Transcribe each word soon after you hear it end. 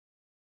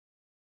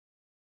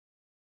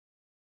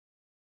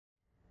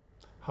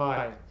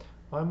Hi,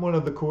 I'm one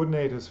of the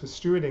coordinators for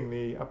stewarding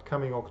the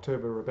upcoming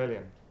October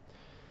Rebellion.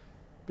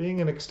 Being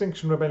an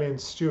Extinction Rebellion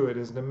steward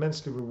is an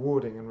immensely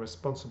rewarding and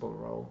responsible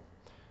role.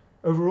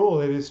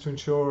 Overall, it is to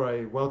ensure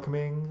a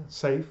welcoming,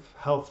 safe,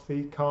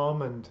 healthy,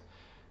 calm and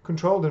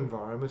controlled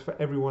environment for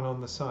everyone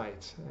on the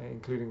site,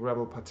 including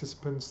rebel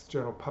participants, the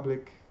general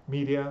public,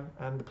 media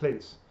and the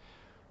police.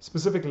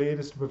 Specifically, it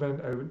is to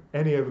prevent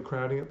any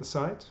overcrowding at the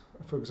site,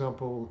 for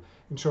example,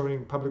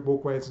 ensuring public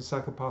walkways and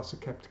cycle paths are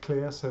kept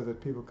clear so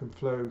that people can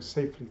flow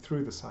safely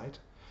through the site.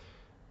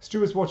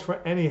 Stewards watch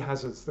for any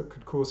hazards that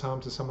could cause harm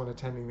to someone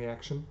attending the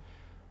action,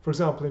 for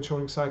example,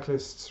 ensuring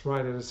cyclists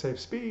ride at a safe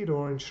speed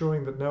or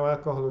ensuring that no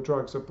alcohol or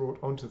drugs are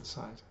brought onto the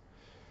site.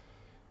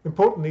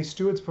 Importantly,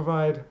 stewards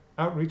provide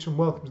outreach and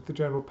welcome to the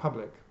general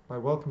public by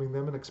welcoming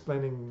them and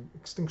explaining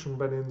Extinction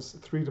Rebellion's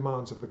 3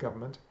 demands of the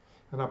government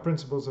and our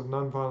principles of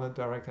non-violent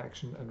direct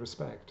action and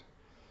respect.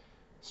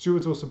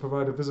 Stewards also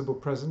provide a visible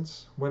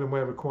presence when and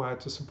where required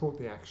to support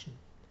the action.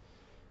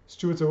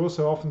 Stewards are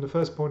also often the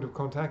first point of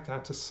contact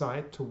at a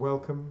site to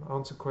welcome,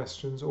 answer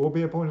questions, or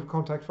be a point of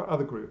contact for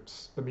other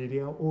groups, the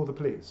media or the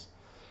police,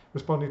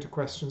 responding to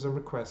questions and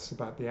requests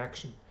about the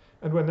action,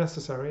 and when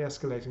necessary,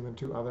 escalating them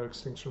to other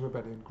Extinction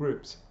Rebellion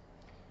groups.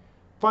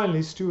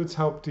 Finally, stewards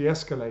help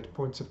de-escalate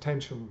points of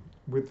tension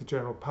with the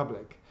general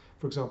public,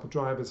 for example,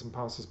 drivers and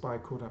passers-by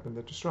caught up in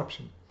the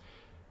disruption,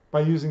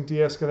 by using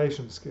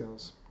de-escalation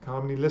skills,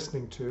 calmly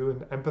listening to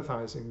and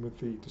empathizing with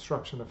the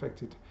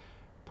disruption-affected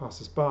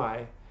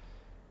passers-by,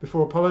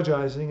 before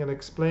apologizing and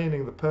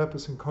explaining the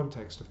purpose and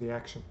context of the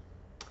action.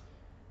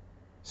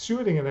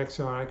 Stewarding an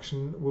XR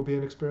action will be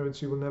an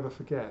experience you will never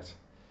forget.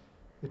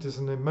 It is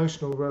an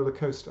emotional roller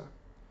coaster,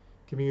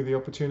 giving you the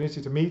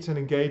opportunity to meet and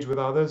engage with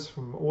others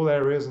from all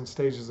areas and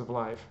stages of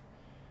life,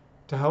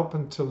 to help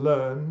and to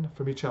learn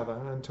from each other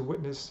and to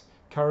witness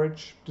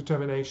courage,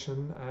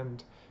 determination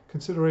and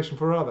consideration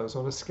for others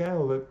on a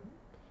scale that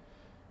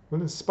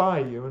will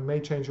inspire you and may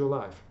change your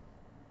life.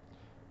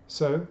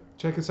 So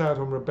check us out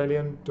on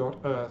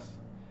rebellion.earth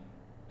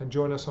and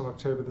join us on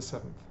October the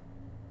 7th.